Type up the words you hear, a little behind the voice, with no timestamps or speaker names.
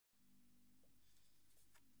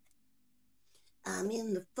I'm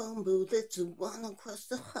in the phone booth, it's the one across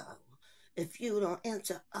the hall. If you don't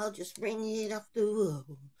answer, I'll just ring it off the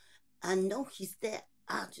wall. I know he's there,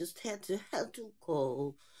 I just had to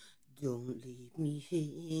call. Don't leave me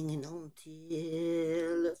hanging on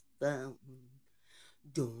telephone.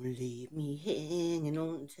 Don't leave me hanging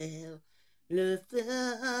on telephone.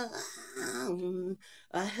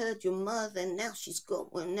 I heard your mother, now she's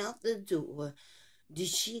going out the door. Did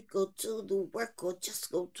she go to the work or just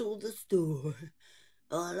go to the store?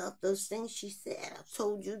 All of those things she said, I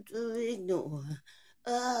told you to ignore.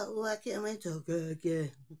 Oh, why can't we talk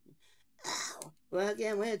again? Ow, why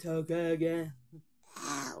can't we talk again?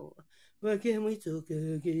 Ow, why can't we talk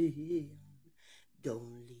again?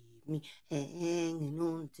 Don't leave me hanging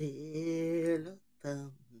on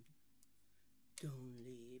telephone. Don't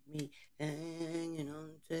leave me hanging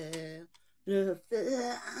on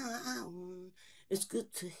telephone. It's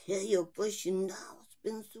good to hear your voice, you know it's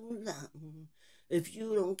been so long. If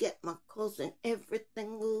you don't get my calls, then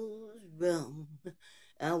everything goes wrong.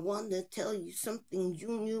 I want to tell you something you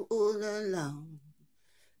knew all along.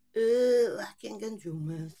 Oh, I can't control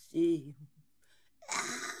myself.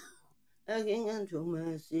 I can't control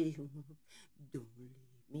myself. Don't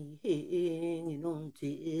leave me hanging on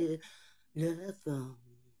telephone.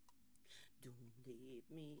 Don't leave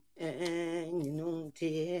me hanging on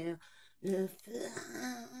telephone.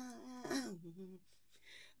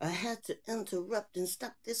 I had to interrupt and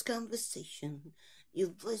stop this conversation. Your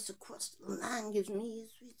voice across the line gives me a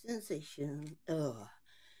sweet sensation. Oh,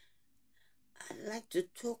 I like to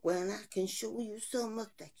talk when I can show you some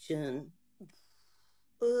affection.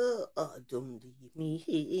 Oh, don't leave me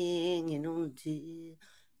hanging on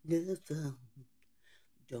telephone.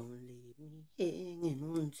 Don't leave me hanging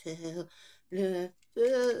on telephone.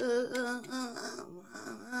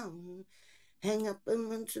 Hang up and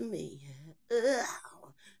run to me.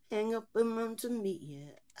 Oh, hang up and run to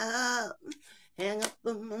me. Oh, hang up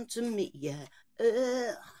and run to me.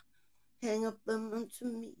 Oh, hang up and run to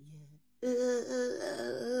me.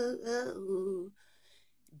 Oh,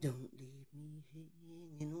 don't leave me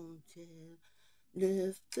hanging on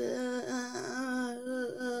telephone.